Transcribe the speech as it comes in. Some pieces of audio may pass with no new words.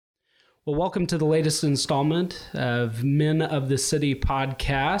Well, welcome to the latest installment of Men of the City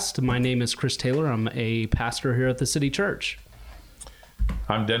podcast. My name is Chris Taylor. I'm a pastor here at the City Church.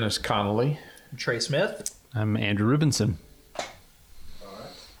 I'm Dennis Connolly. I'm Trey Smith. I'm Andrew Rubinson. All right.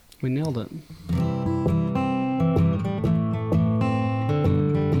 We nailed it.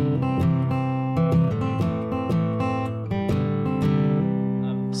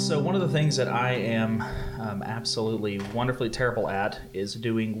 So one of the things that I am absolutely wonderfully terrible at is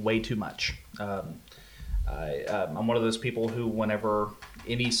doing way too much. I'm one of those people who, whenever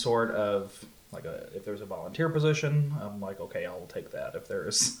any sort of if there's a volunteer position, I'm like, okay, I'll take that. If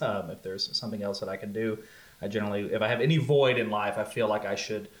there's something else that I can do, I generally, if I have any void in life, I feel like I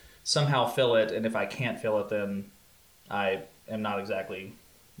should somehow fill it. And if I can't fill it, then I am not exactly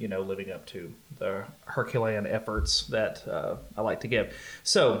living up to the Herculean efforts that I like to give.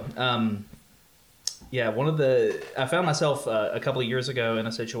 So, I found myself a couple of years ago in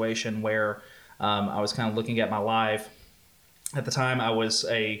a situation where I was kind of looking at my life. At the time, I was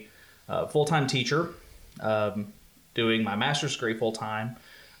a full-time teacher, doing my master's degree full-time,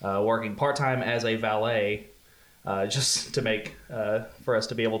 working part-time as a valet, just to make for us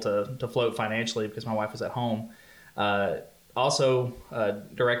to be able to float financially because my wife was at home. Also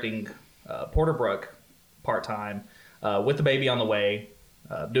directing Porterbrook part-time with the baby on the way,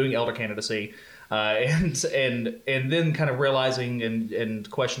 doing elder candidacy, and then kind of realizing and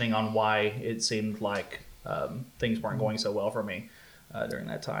questioning on why it seemed like things weren't going so well for me during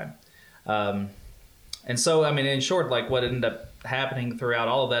that time. And so, I mean, in short, like what ended up happening throughout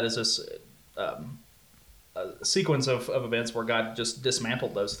all of that is this a sequence of events where God just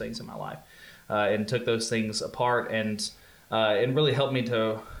dismantled those things in my life and took those things apart and really helped me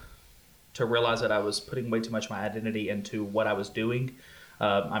to realize that I was putting way too much of my identity into what I was doing.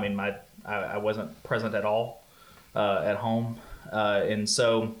 I wasn't present at all at home, and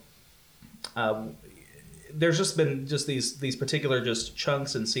so there's just been these particular just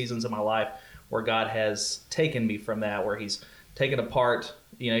chunks and seasons of my life where God has taken me from that, where He's taken apart.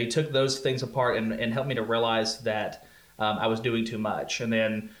 He took those things apart and helped me to realize that I was doing too much, and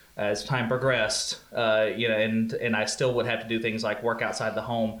then as time progressed, and I still would have to do things like work outside the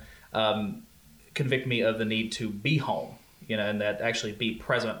home, convict me of the need to be home, and that actually be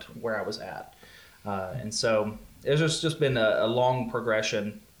present where I was at. And so it's just been a long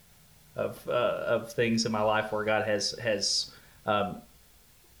progression of things in my life where God has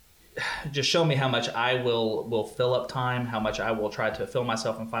just shown me how much I will fill up time, how much I will try to fill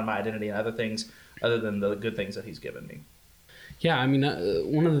myself and find my identity in other things other than the good things that He's given me. Yeah, I mean,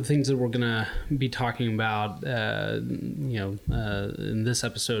 one of the things that we're going to be talking about, in this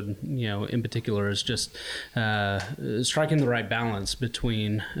episode, in particular, is just striking the right balance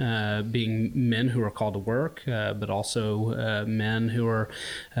between being men who are called to work, but also men who are,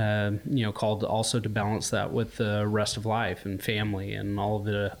 called also to balance that with the rest of life and family and all of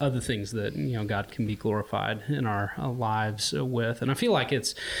the other things that, God can be glorified in our lives with. And I feel like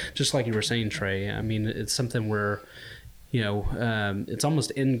it's just like you were saying, Trey. I mean, it's something where it's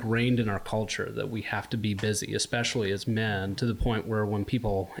almost ingrained in our culture that we have to be busy, especially as men, to the point where when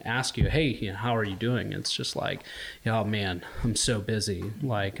people ask you, hey, how are you doing? It's just like, oh man, I'm so busy.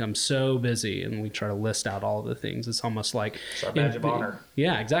 I'm so busy. And we try to list out all the things. It's almost like it's our badge of honor.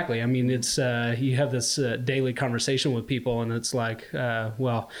 Yeah, exactly. I mean, it's you have this daily conversation with people and it's like,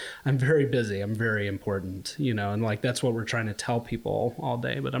 well, I'm very busy. I'm very important, and that's what we're trying to tell people all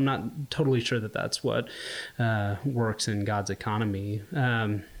day. But I'm not totally sure that that's what works in God's economy.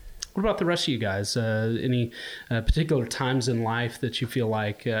 What about the rest of you guys? Any particular times in life that you feel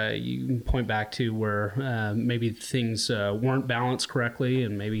like you point back to where maybe things weren't balanced correctly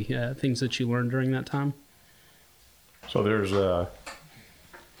and maybe things that you learned during that time? So there's a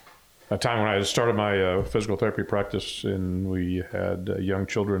time when I started my physical therapy practice and we had young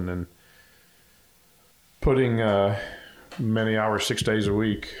children and putting many hours, 6 days a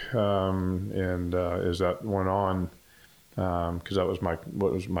week, and as that went on, because that was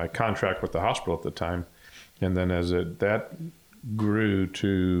what was my contract with the hospital at the time, and then as that grew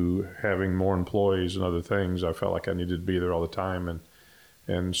to having more employees and other things, I felt like I needed to be there all the time,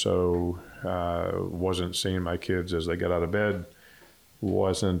 and so wasn't seeing my kids as they got out of bed,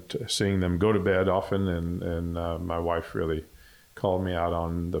 wasn't seeing them go to bed often, and my wife really called me out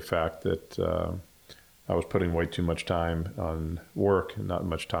on the fact that I was putting way too much time on work and not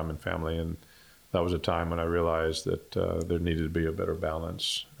much time in family, and that was a time when I realized that there needed to be a better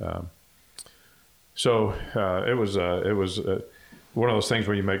balance. So it was one of those things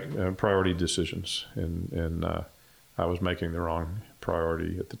where you make priority decisions, and I was making the wrong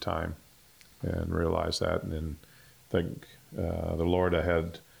priority at the time, and realized that, and then think the Lord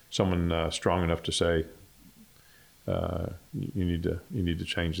had someone strong enough to say, you need to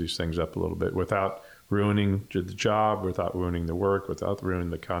change these things up a little bit without ruining the job, without ruining the work, without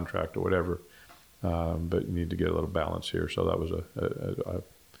ruining the contract or whatever. But you need to get a little balance here. So that was a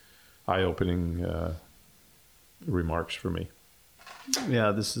eye-opening remarks for me.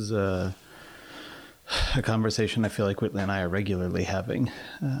 Yeah, this is a conversation I feel like Whitley and I are regularly having,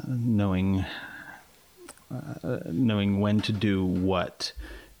 knowing when to do what,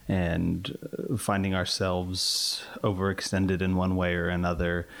 and finding ourselves overextended in one way or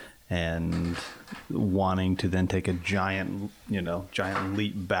another, and wanting to then take a giant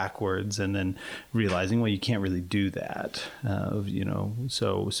leap backwards, and then realizing, well, you can't really do that.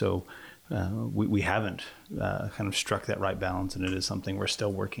 We haven't kind of struck that right balance, and it is something we're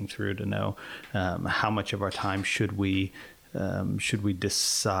still working through to know how much of our time should we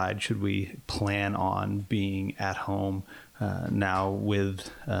decide, should we plan on being at home now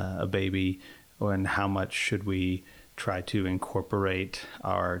with a baby, and how much should we try to incorporate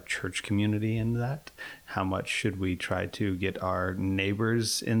our church community in that? How much should we try to get our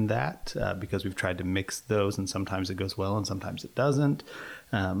neighbors in that? Because we've tried to mix those, and sometimes it goes well and sometimes it doesn't.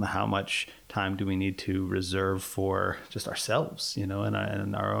 How much time do we need to reserve for just ourselves, and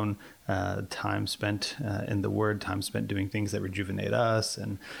our own time spent in the Word, time spent doing things that rejuvenate us?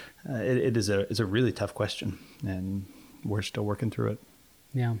 And it's a really tough question, and we're still working through it.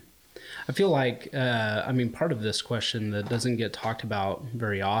 Yeah. I feel like, part of this question that doesn't get talked about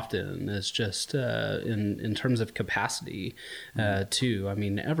very often is just in terms of capacity, too. I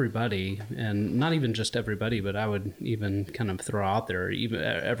mean, everybody, and not even just everybody, but I would even kind of throw out there, even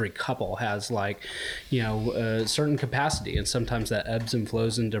every couple has a certain capacity, and sometimes that ebbs and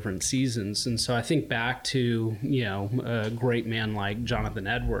flows in different seasons. And so I think back to, a great man like Jonathan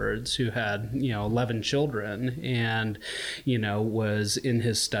Edwards, who had, 11 children, and, was in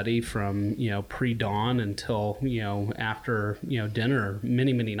his study from pre-dawn until after dinner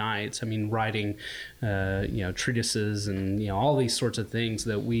many nights. I mean, writing treatises and all these sorts of things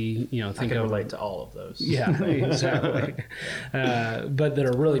that we think I can relate to all of those. Yeah, exactly. But that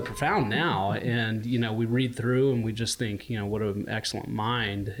are really profound now, and we read through and we just think what an excellent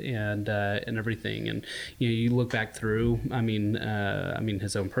mind, and everything. And you look back through. I mean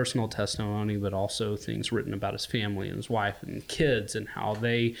his own personal testimony, but also things written about his family and his wife and kids, and how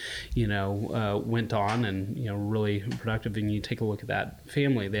they went on and really productive. And you take a look at that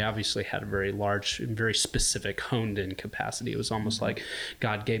family, they obviously had a very large and very specific honed in capacity. It was almost like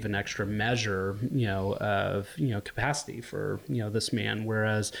God gave an extra measure of capacity for this man,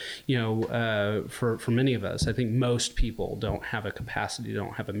 whereas for many of us, I think most people don't have a capacity,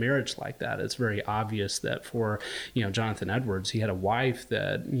 don't have a marriage like that. It's very obvious that for Jonathan Edwards, he had a wife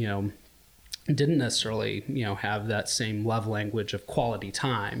that didn't necessarily, have that same love language of quality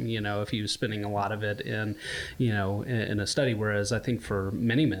time, if he was spending a lot of it in a study. Whereas I think for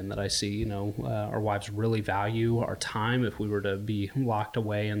many men that I see, our wives really value our time. If we were to be locked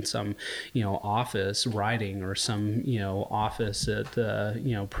away in some, office writing, or some, office at,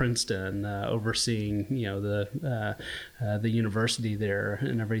 Princeton, overseeing, the university there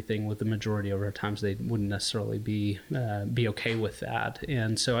and everything, with the majority of our times, they wouldn't necessarily be okay with that.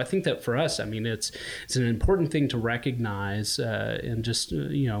 And so I think that for us, it's an important thing to recognize, and just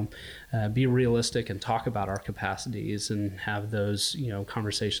be realistic and talk about our capacities and have those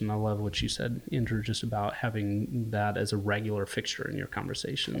conversations. I love what you said, Andrew, just about having that as a regular fixture in your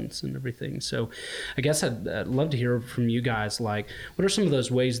conversations and everything. So I guess I'd love to hear from you guys, what are some of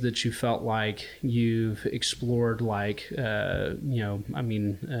those ways that you felt like you've explored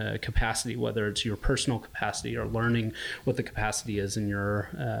capacity, whether it's your personal capacity or learning what the capacity is in your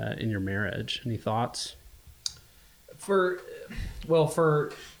marriage. Any thoughts? For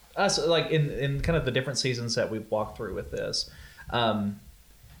us, in kind of the different seasons that we've walked through with this,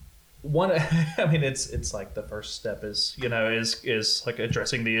 it's like the first step is like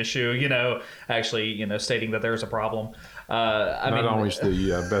addressing the issue, actually, stating that there's a problem. Not always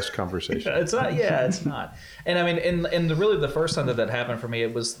the best conversation. It's not. Yeah, it's not. And really the first time that happened for me,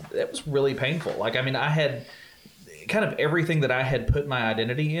 it was really painful. I had kind of everything that I had put my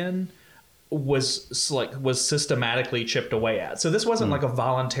identity in was systematically chipped away at. So this wasn't like a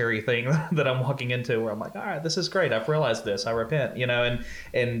voluntary thing that I'm walking into where I'm like, all right, this is great. I've realized this. I repent,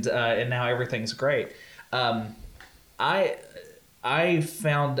 and now everything's great. I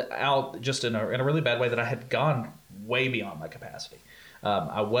found out just in a really bad way that I had gone way beyond my capacity.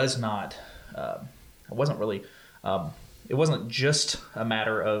 It wasn't just a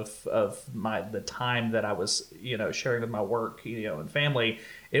matter of the time that I was, sharing with my work, and family.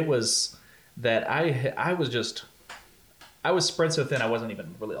 It was that I was just I was spread so thin I wasn't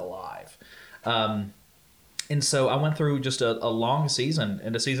even really alive. And so I went through just a long season,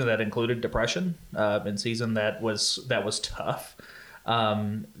 and a season that included depression, and season that was tough,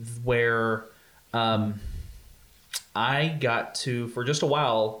 where I got to, for just a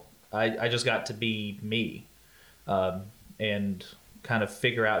while, I just got to be me, and kind of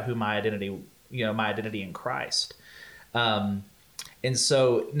figure out who my identity in Christ. And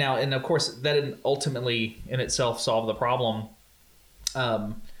so now, and of course, that didn't ultimately in itself solve the problem.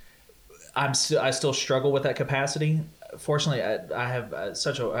 I still struggle with that capacity. Fortunately, I have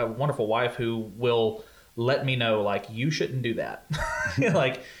such a wonderful wife who will let me know, like, you shouldn't do that.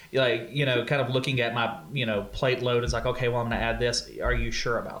 like, kind of looking at my, plate load. It's like, okay, well, I'm going to add this. Are you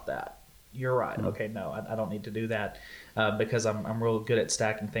sure about that? You're right. Mm-hmm. Okay, no, I don't need to do that, because I'm real good at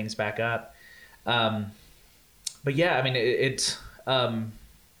stacking things back up. But yeah, I mean,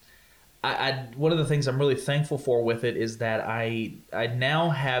 I one of the things I'm really thankful for with it is that I now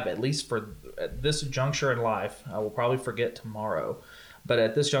have, at least for this juncture in life, I will probably forget tomorrow, but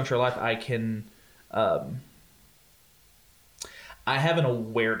at this juncture in life, I can, I have an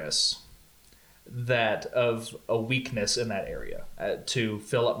awareness of a weakness in that area, to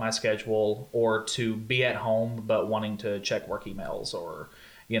fill up my schedule, or to be at home but wanting to check work emails, or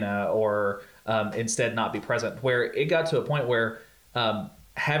instead not be present, where it got to a point where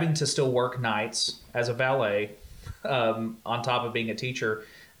having to still work nights as a valet, on top of being a teacher,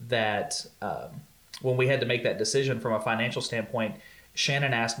 that when we had to make that decision from a financial standpoint,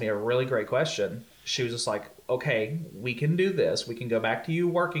 Shannon asked me a really great question. She was just like, okay, we can do this. We can go back to you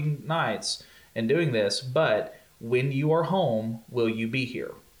working nights and doing this, but when you are home, will you be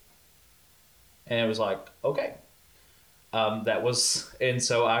here? And it was like, okay. And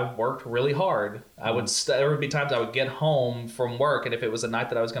so I worked really hard. There would be times I would get home from work, and if it was a night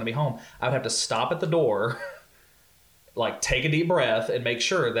that I was going to be home, I would have to stop at the door, like take a deep breath, and make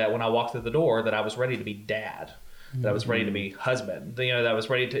sure that when I walked through the door, that I was ready to be dad, that I was ready to be husband, that I was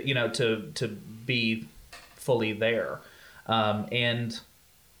ready to, to be fully there. And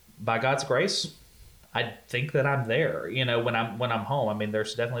by God's grace, I think that I'm there, when I'm home. I mean,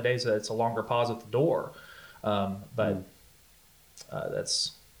 there's definitely days that it's a longer pause at the door. But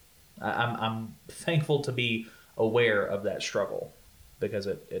I'm thankful to be aware of that struggle, because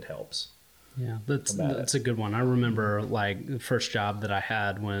it helps. Yeah, that's a good one. I remember, like, the first job that I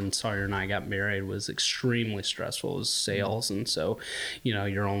had when Sawyer and I got married was extremely stressful. It was sales. And so,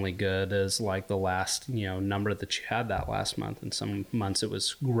 you're only good as, like, the last, number that you had that last month. And some months it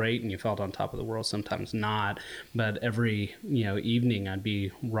was great and you felt on top of the world, sometimes not. But every, evening I'd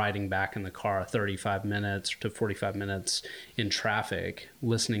be riding back in the car 35 minutes to 45 minutes in traffic,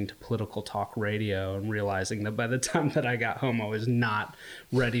 listening to political talk radio, and realizing that by the time that I got home, I was not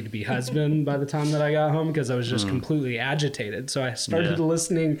ready to be husband by the time that I got home, because I was just completely agitated. So I started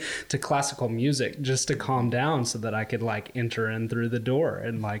listening to classical music just to calm down, so that I could, like, enter in through the door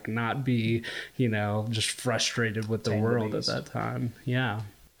and, like, not be, just frustrated with the world at that time. Yeah.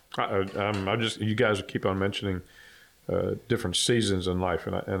 You guys keep on mentioning different seasons in life,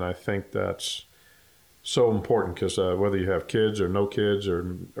 and I think that's so important, because whether you have kids or no kids,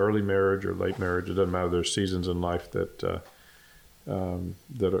 or early marriage or late marriage, it doesn't matter. There's seasons in life that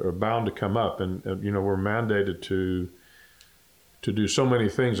are bound to come up, and we're mandated to do so many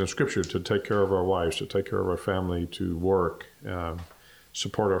things in Scripture, to take care of our wives, to take care of our family, to work,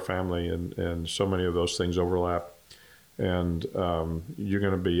 support our family, and so many of those things overlap, and you're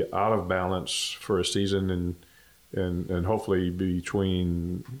going to be out of balance for a season, and hopefully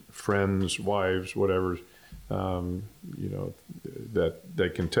between friends, wives, whatever, that they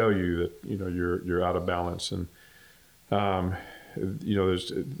can tell you that you're out of balance. And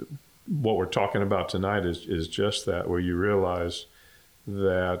there's what we're talking about tonight is just that, where you realize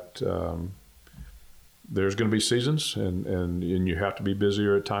that there's going to be seasons, and you have to be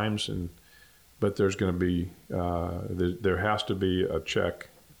busier at times, but there's going to be there has to be a check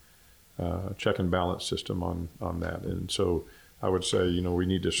and balance system on that. And so I would say, we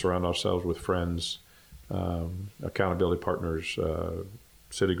need to surround ourselves with friends, accountability partners,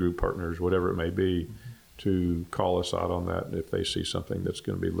 city group partners, whatever it may be, to call us out on that if they see something that's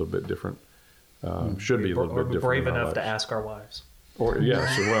going to be a little bit different. Should be a little bit different. Brave enough to ask our wives. Or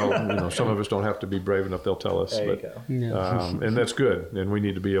some of us don't have to be brave enough. They'll tell us. There you go. Yeah. And that's good. And we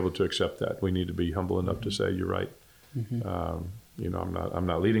need to be able to accept that. We need to be humble enough to say, "You're right. I'm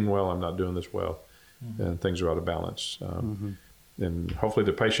not leading well. I'm not doing this well, and things are out of balance." And hopefully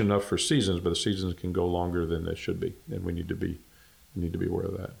they're patient enough for seasons, but the seasons can go longer than they should be, and we need to be aware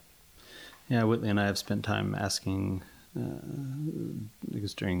of that. Yeah, Whitley and I have spent time asking,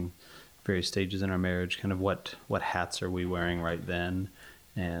 because during various stages in our marriage, kind of what hats are we wearing right then.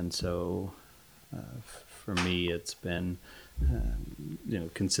 And so for me, it's been,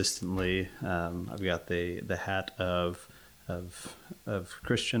 consistently, I've got the hat of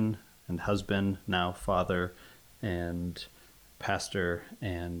Christian and husband, now father and pastor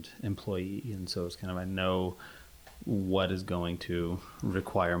and employee. And so it's kind of, I know what is going to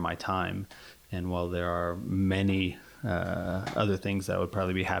require my time. And while there are many other things that I would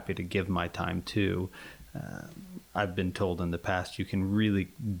probably be happy to give my time to, I've been told in the past you can really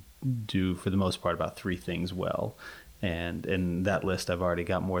do, for the most part, about 3 things well. And in that list, I've already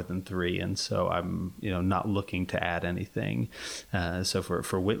got more than 3. And so I'm, not looking to add anything. So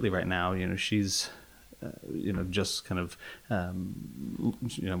for Whitley right now, she's, just kind of,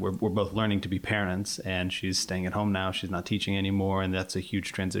 we're both learning to be parents, and she's staying at home now. She's not teaching anymore, and that's a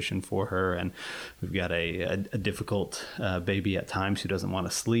huge transition for her. And we've got a difficult baby at times who doesn't want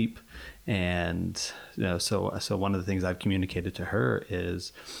to sleep. And, so one of the things I've communicated to her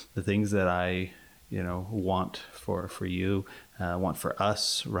is the things that I, want for you, want for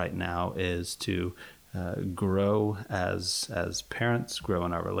us right now is to grow as parents, grow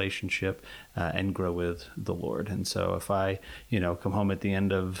in our relationship, and grow with the Lord. And so if I, come home at the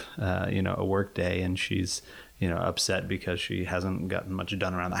end of, a work day and she's, upset because she hasn't gotten much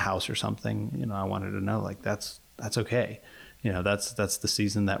done around the house or something, I want her to know, like, that's okay. That's the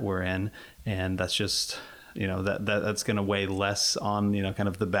season that we're in. And that's just, that's going to weigh less on, kind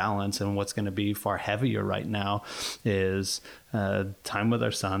of the balance. And what's going to be far heavier right now is time with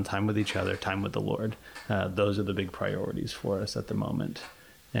our son, time with each other, time with the Lord. Those are the big priorities for us at the moment.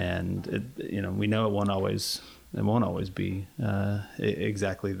 And, we know it won't always be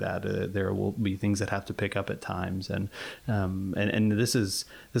exactly that. There will be things that have to pick up at times. And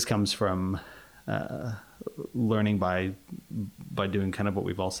this comes from learning by doing kind of what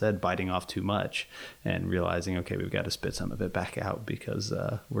we've all said, biting off too much and realizing, okay, we've got to spit some of it back out because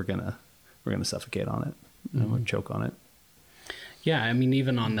we're gonna suffocate on it, we're gonna choke on it. Yeah, I mean,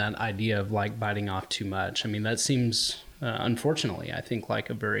 even on that idea of like biting off too much, I mean, that seems unfortunately, I think, like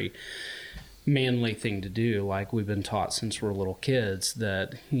a very manly thing to do. Like we've been taught since we're little kids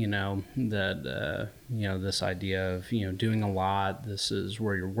that this idea of doing a lot, this is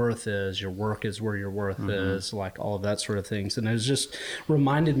where your worth is, your work is where your worth is, like all of that sort of things. And it was just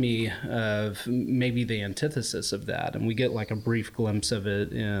reminded me of maybe the antithesis of that, and we get like a brief glimpse of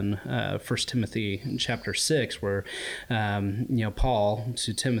it in 1 Timothy chapter 6, where Paul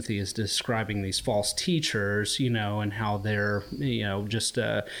to Timothy is describing these false teachers, and how they're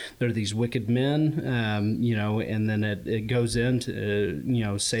they're these wicked men, and then it goes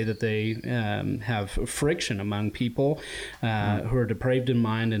into say that they have friction among people who are depraved in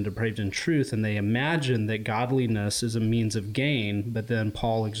mind and depraved in truth, and they imagine that godliness is a means of gain. But then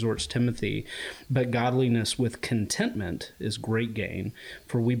Paul exhorts Timothy, but godliness with contentment is great gain,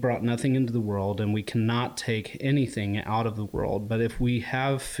 for we brought nothing into the world, and we cannot take anything out of the world. But if we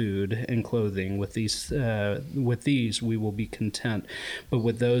have food and clothing, with these we will be content. But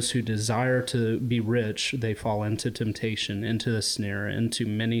with those who desire to be rich, they fall into temptation, into a snare, into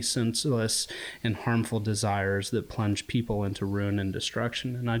many senseless and harmful desires that plunge people into ruin and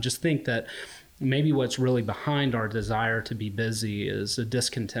destruction. And I just think that maybe what's really behind our desire to be busy is a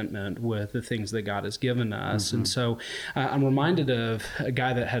discontentment with the things that God has given us. And so I'm reminded of a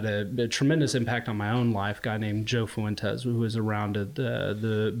guy that had a tremendous impact on my own life, a guy named Joe Fuentes, who was around at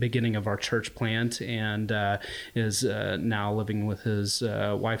the beginning of our church plant and is now living with his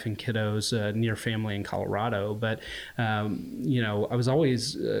wife and kiddos near family in Colorado. But, I was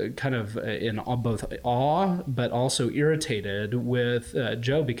always kind of in both awe but also irritated with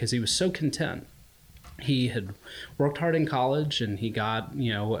Joe because he was so content. He had worked hard in college, and he got,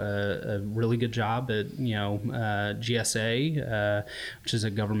 a really good job at, GSA, which is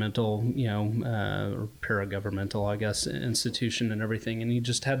a governmental, or paragovernmental, I guess, institution and everything. And he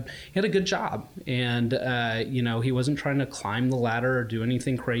had a good job. And, he wasn't trying to climb the ladder or do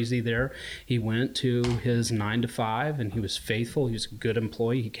anything crazy there. He went to his 9 to 5, and he was faithful. He was a good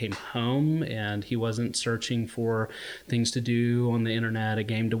employee. He came home, and he wasn't searching for things to do on the internet, a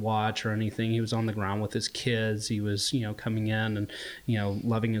game to watch or anything. He was on the ground with his kids. He was, coming in and,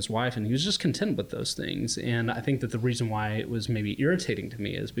 loving his wife, and he was just content with those things. And I think that the reason why it was maybe irritating to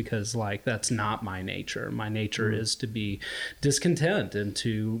me is because, like, that's not my nature. My nature is to be discontent and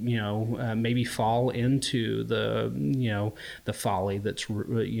to, maybe fall into the folly that's,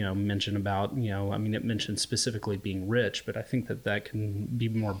 mentioned about, it mentions specifically being rich, but I think that can be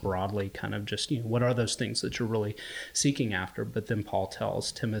more broadly kind of just, what are those things that you're really seeking after? But then Paul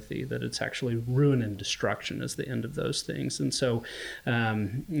tells Timothy that it's actually ruin and destruction as the end of those things. And so,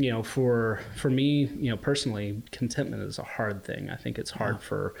 for me, personally, contentment is a hard thing. I think it's hard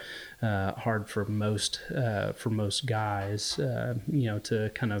for most guys,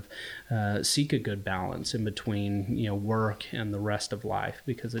 to kind of seek a good balance in between, work and the rest of life,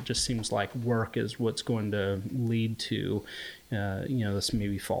 because it just seems like work is what's going to lead to this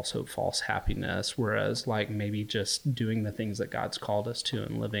maybe false hope, false happiness, whereas like maybe just doing the things that God's called us to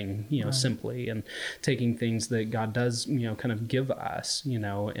and living, right. simply, and taking things that God does, kind of give us,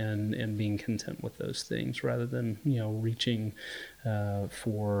 and being content with those things rather than, reaching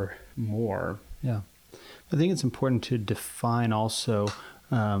for more. Yeah. I think it's important to define also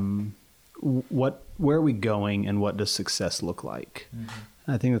where are we going and what does success look like? Mm-hmm.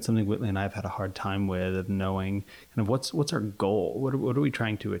 I think that's something Whitley and I have had a hard time with, of knowing kind of what's our goal, what are we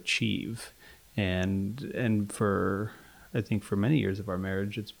trying to achieve, and I think for many years of our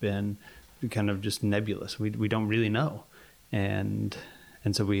marriage, it's been kind of just nebulous. We don't really know, and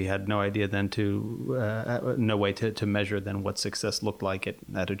so we had no idea then no way to measure then what success looked like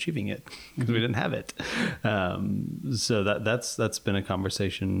at achieving it, because we didn't have it. So that's been a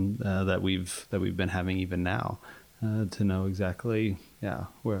conversation that we've been having even now, to know exactly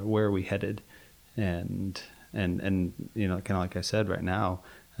where are we headed, and kind of like I said right now,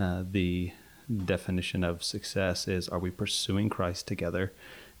 the definition of success is, are we pursuing Christ together,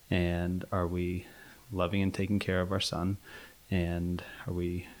 and are we loving and taking care of our son, and are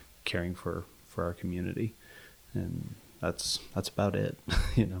we caring for our community? And that's about it.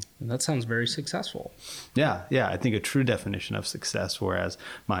 And that sounds very successful. Yeah. I think a true definition of success, whereas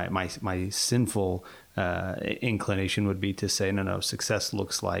my sinful inclination would be to say, no, success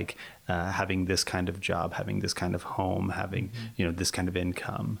looks like having this kind of job, having this kind of home, having this kind of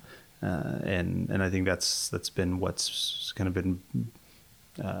income, and I think that's been what's kind of been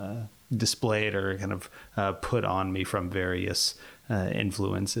displayed or kind of put on me from various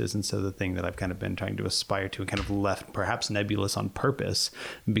influences. And so the thing that I've kind of been trying to aspire to, and kind of left perhaps nebulous on purpose,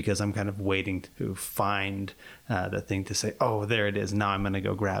 because I'm kind of waiting to find the thing to say, oh, there it is, now I'm going to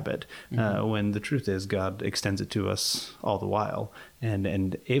go grab it. Mm-hmm. When the truth is, God extends it to us all the while.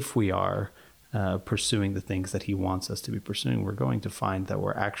 And if we are pursuing the things that he wants us to be pursuing, we're going to find that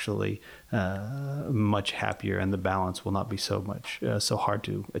we're actually much happier, and the balance will not be so hard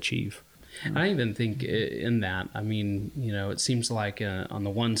to achieve. I even think in that, I mean, it seems like on the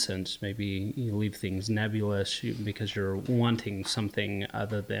one sense, maybe you leave things nebulous because you're wanting something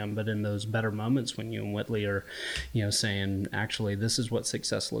other than, but in those better moments when you and Whitley are, saying, actually, this is what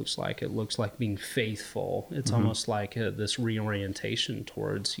success looks like. It looks like being faithful. It's mm-hmm. almost like this reorientation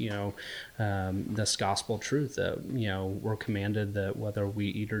towards, this gospel truth that, we're commanded that whether we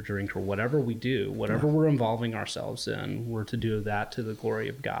eat or drink or whatever we do, whatever we're involving ourselves in, we're to do that to the glory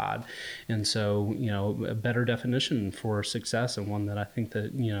of God. And so, a better definition for success, and one that I think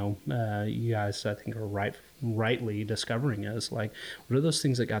that, you guys, I think, are rightly discovering, is like, what are those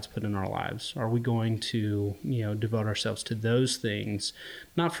things that God's put in our lives? Are we going to, devote ourselves to those things,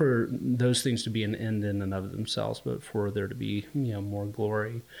 not for those things to be an end in and of themselves, but for there to be, more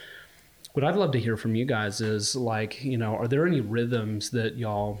glory? What I'd love to hear from you guys is like, are there any rhythms that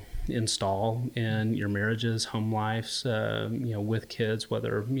y'all install in your marriages, home lives, with kids,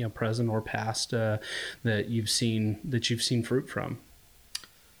 whether present or past, that you've seen fruit from?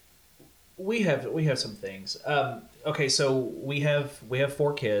 We have some things. Okay, so we have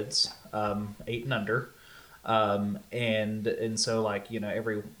 4 kids, 8 and under, and so like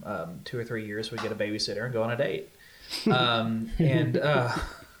every 2 or 3 years we get a babysitter and go on a date, and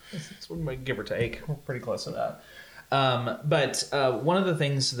give or take, we're pretty close to that. But one of the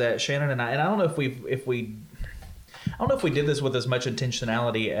things that Shannon and I don't know if we did this with as much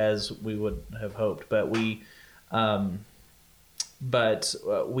intentionality as we would have hoped, but we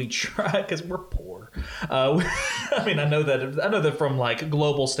try, because we're poor. I mean, I know that from like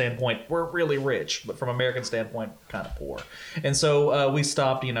global standpoint, we're really rich, but from American standpoint, kind of poor. And so we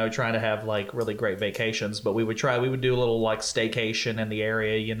stopped, trying to have like really great vacations, but we would do a little like staycation in the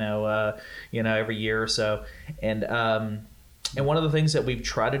area, every year or so. And one of the things that we've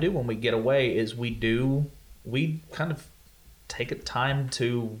tried to do when we get away is we kind of take a time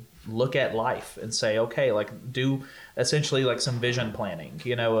to look at life and say, okay, like do essentially like some vision planning,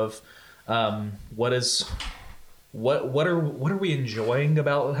 of what are we enjoying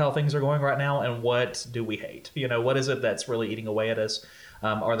about how things are going right now, and what do we hate? What is it that's really eating away at us?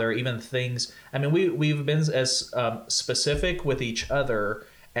 Are there even things? I mean, we've been as specific with each other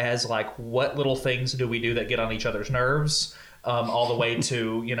as like what little things do we do that get on each other's nerves, all the way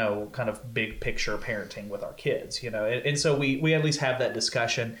to kind of big picture parenting with our kids, and so we at least have that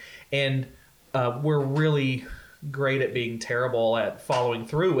discussion. And we're really great at being terrible at following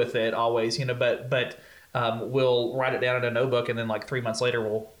through with it always, but we'll write it down in a notebook, and then like 3 months later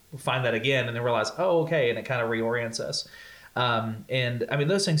we'll find that again and then realize, oh, okay, and it kind of reorients us. And I mean,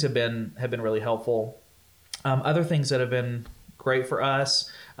 those things have been really helpful. Other things that have been great for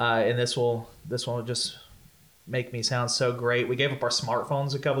us, and this will just make me sound so great. We gave up our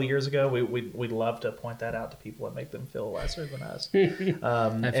smartphones a couple of years ago. We'd love to point that out to people and make them feel lesser than us.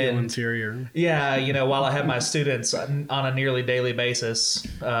 I feel inferior. Yeah, while I have my students on a nearly daily basis,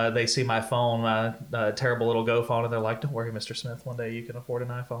 they see my phone, my terrible little Go phone, and they're like, "Don't worry, Mr. Smith. One day you can afford an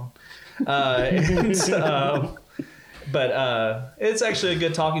iPhone." But it's actually a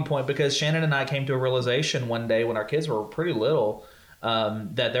good talking point, because Shannon and I came to a realization one day when our kids were pretty little,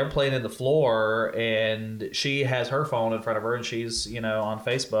 that they're playing in the floor, and she has her phone in front of her, and she's, on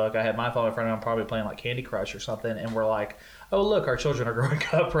Facebook. I had my phone in front of me. I'm probably playing like Candy Crush or something. And we're like, oh, look, our children are growing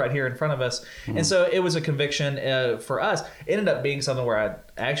up right here in front of us. Mm-hmm. And so it was a conviction for us. It ended up being something where I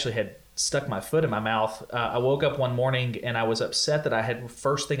actually had stuck my foot in my mouth. I woke up one morning and I was upset that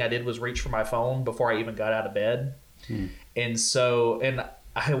first thing I did was reach for my phone before I even got out of bed. And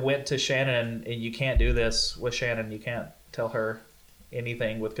I went to Shannon, and you can't do this with Shannon. You can't tell her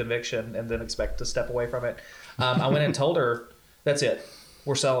anything with conviction and then expect to step away from it. I went and told her, that's it.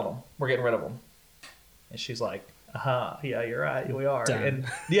 We're selling them. We're getting rid of them. And she's like, yeah, you're right. We are. Done. And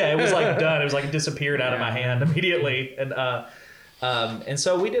yeah, it was like done. It was like it disappeared out of my hand immediately. And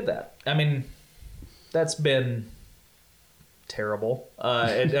so we did that. I mean, that's been terrible.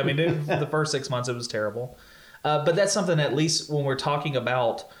 The first 6 months, it was terrible. But that's something, at least when we're talking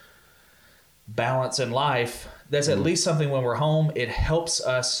about balance in life, that's at least something when we're home. It helps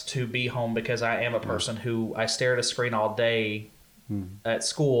us to be home, because I am a person who, I stare at a screen all day at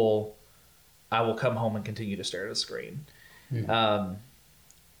school. I will come home and continue to stare at a screen. And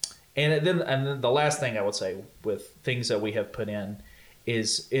then the last thing I would say with things that we have put in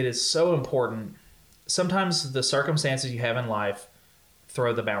is, it is so important. Sometimes the circumstances you have in life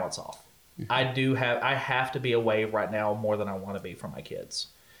throw the balance off. I have to be away right now more than I want to be from my kids.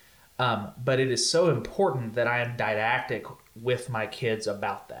 But it is so important that I am didactic with my kids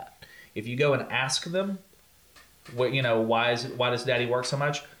about that. If you go and ask them, why does Daddy work so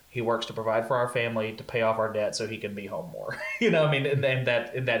much? He works to provide for our family, to pay off our debt so he can be home more. If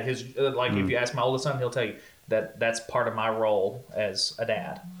you ask my oldest son, he'll tell you that that's part of my role as a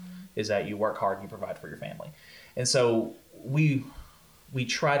dad, is that you work hard and you provide for your family. And so we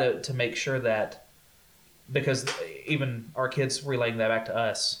try to make sure that, because even our kids relaying that back to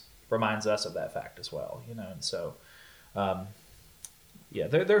us reminds us of that fact as well, and so,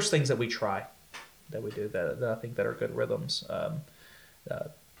 there's things that we try, that we do that I think that are good rhythms.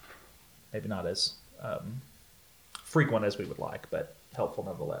 Maybe not as frequent as we would like, but helpful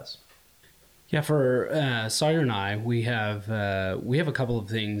nonetheless. Yeah, for Sawyer and I, we have a couple of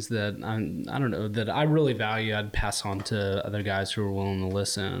things that I don't know, that I really value. I'd pass on to other guys who are willing to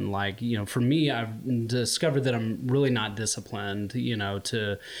listen. Like, for me, I've discovered that I'm really not disciplined,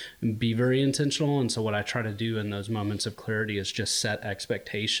 to be very intentional. And so what I try to do in those moments of clarity is just set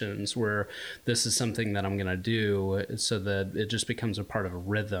expectations where this is something that I'm going to do, so that it just becomes a part of a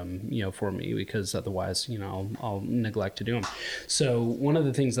rhythm, for me, because otherwise, I'll neglect to do them. So one of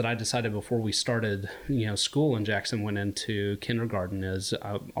the things that I decided before we started, school, and Jackson went into kindergarten, is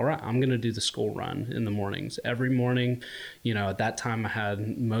all right, I'm going to do the school run in the mornings every morning. At that time I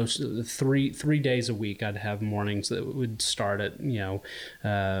had three days a week. I'd have mornings that would start at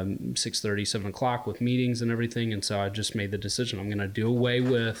 6:30, 7 o'clock with meetings and everything. And so I just made the decision, I'm going to do away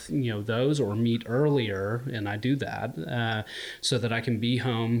with those, or meet earlier, and I do that so that I can be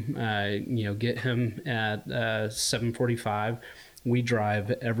home, get him at 7:45. We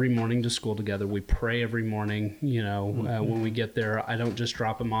drive every morning to school together. We pray every morning, when we get there. I don't just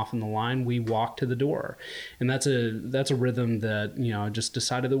drop him off in the line. We walk to the door. And that's a rhythm that, I just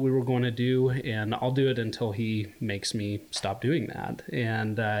decided that we were going to do, and I'll do it until he makes me stop doing that.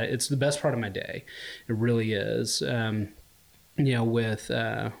 And it's the best part of my day. It really is. But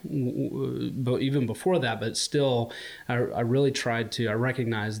even before that, but still, I really tried to, I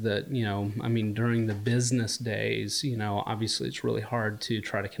recognized that, during the business days, obviously it's really hard to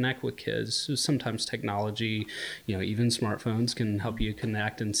try to connect with kids. So sometimes technology, even smartphones can help you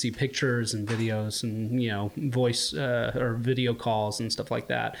connect and see pictures and videos and, voice or video calls and stuff like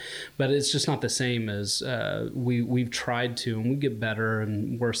that. But it's just not the same as we've tried to, and we get better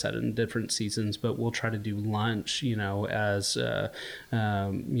and worse at it in different seasons, but we'll try to do lunch, as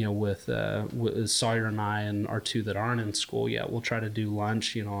with Sawyer and I and our two that aren't in school yet, we'll try to do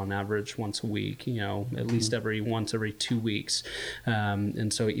lunch, on average once a week, at least every 2 weeks.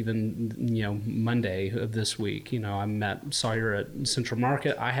 And so even, Monday of this week, I met Sawyer at Central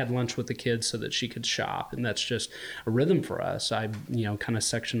Market. I had lunch with the kids so that she could shop. And that's just a rhythm for us. I, kind of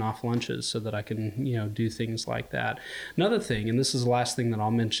section off lunches so that I can, do things like that. Another thing, and this is the last thing that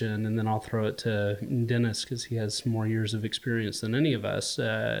I'll mention, and then I'll throw it to Dennis because he has more years of experience than any of us,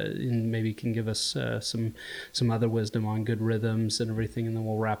 and maybe can give us some other wisdom on good rhythms and everything, and then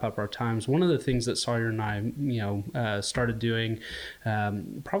we'll wrap up our times. One of the things that Sawyer and I, started doing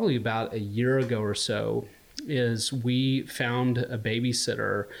probably about a year ago or so is we found a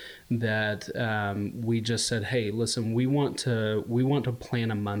babysitter that we just said, hey, listen, we want to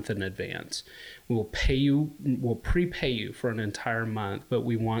plan a month in advance. We'll prepay you for an entire month, but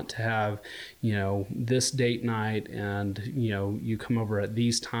we want to have, this date night and, you come over at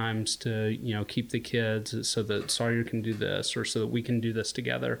these times to, keep the kids so that Sawyer can do this or so that we can do this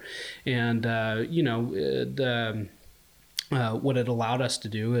together. And, what it allowed us to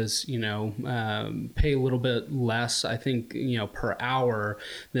do is, pay a little bit less, I think, per hour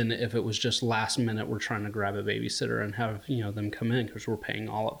than if it was just last minute we're trying to grab a babysitter and have, them come in because we're paying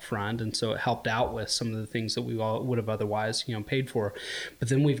all up front. And so it helped out with some of the things that we all would have otherwise, paid for. But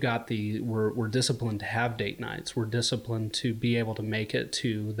then we've got we're disciplined to have date nights. We're disciplined to be able to make it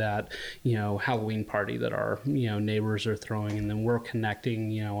to that, Halloween party that our, neighbors are throwing. And then we're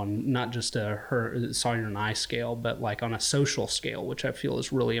connecting, on not just Sawyer and I scale, but like on a social scale, which I feel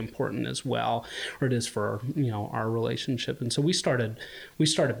is really important as well, or it is for our relationship. And so we started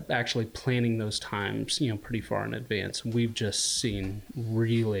actually planning those times pretty far in advance. We've just seen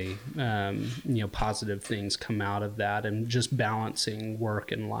really positive things come out of that, and just balancing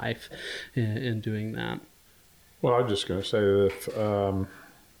work and life in doing that. Well, I'm just going to say that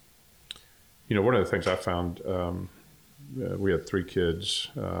one of the things I found, we had 3 kids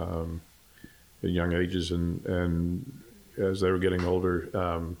at young ages, and as they were getting older,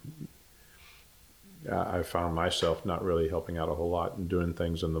 I found myself not really helping out a whole lot and doing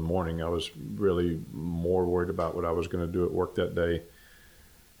things in the morning. I was really more worried about what I was going to do at work that day.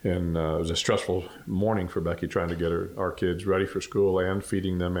 And it was a stressful morning for Becky, trying to get our kids ready for school and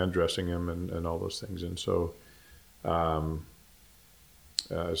feeding them and dressing them and all those things. And so a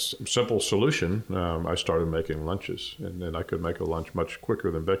simple solution, I started making lunches. And then I could make a lunch much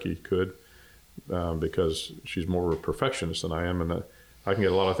quicker than Becky could. Because she's more of a perfectionist than I am, and I can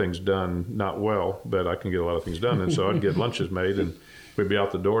get a lot of things done, not well, but I can get a lot of things done. And so I'd get lunches made, and we'd be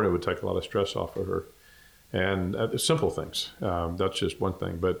out the door, and it would take a lot of stress off of her. And simple things, that's just one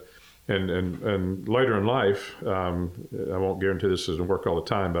thing. But and later in life, I won't guarantee this doesn't work all the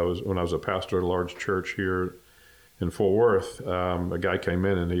time, but when I was a pastor at a large church here in Fort Worth, a guy came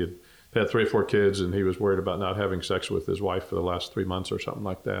in, and he had 3 or 4 kids, and he was worried about not having sex with his wife for the last 3 months or something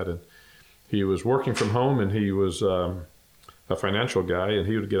like that. And he was working from home, and he was a financial guy, and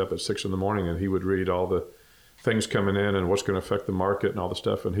he would get up at 6 a.m. and he would read all the things coming in and what's going to affect the market and all the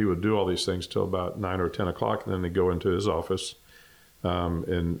stuff. And he would do all these things till about 9 or 10 o'clock, and then he'd go into his office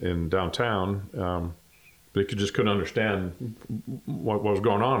in downtown. But he just couldn't understand what was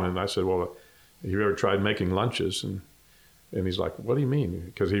going on. And I said, well, have you ever tried making lunches? And he's like, what do you mean?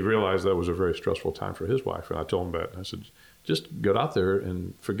 Because he realized that was a very stressful time for his wife. And I told him that. I said, just get out there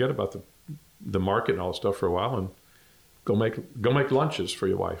and forget about the market and all that stuff for a while, and go make lunches for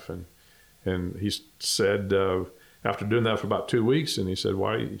your wife. And he said, after doing that for about 2 weeks, and he said,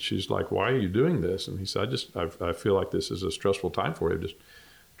 why? She's like, why are you doing this? And he said, I feel like this is a stressful time for you, just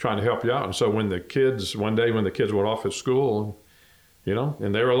trying to help you out. And so one day when the kids went off at school,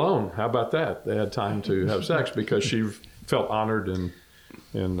 and they were alone, how about that? They had time to have sex because she felt honored and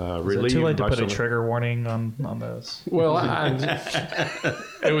relieved. Is it too late to put a trigger warning on those? Well,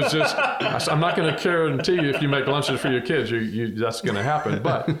 it was just, I'm not going to guarantee you if you make lunches for your kids, that's going to happen.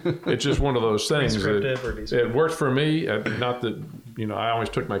 But it's just one of those things. It worked for me. Not that, I always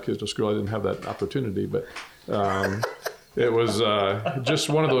took my kids to school. I didn't have that opportunity. But it was just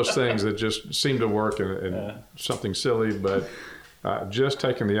one of those things that just seemed to work, and something silly. But just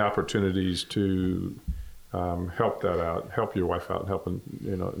taking the opportunities to help that out, help your wife out,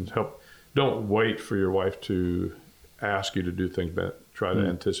 and help. Don't wait for your wife to ask you to do things, but try to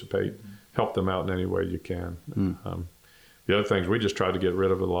anticipate, help them out in any way you can. The other things, we just try to get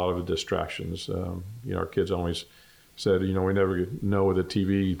rid of a lot of the distractions. Our kids always said, we never know the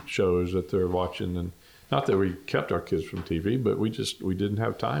TV shows that they're watching, and not that we kept our kids from TV, but we didn't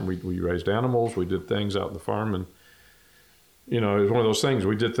have time. We raised animals, we did things out in the farm, and it was one of those things.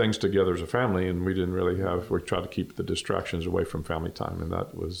 We did things together as a family, and we tried to keep the distractions away from family time, and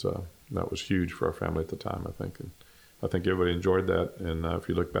that was huge for our family at the time, I think. And I think everybody enjoyed that. And if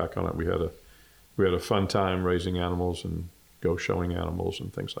you look back on it, we had a fun time raising animals and go showing animals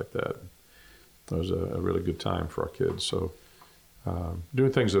and things like that. It was a really good time for our kids. So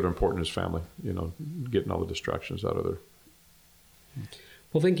doing things that are important as family, getting all the distractions out of there.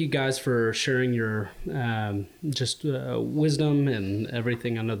 Well, thank you guys for sharing your wisdom and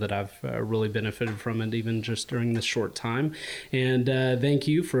everything. I know that I've really benefited from it, even just during this short time. And thank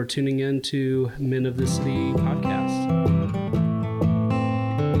you for tuning in to Men of the City podcast.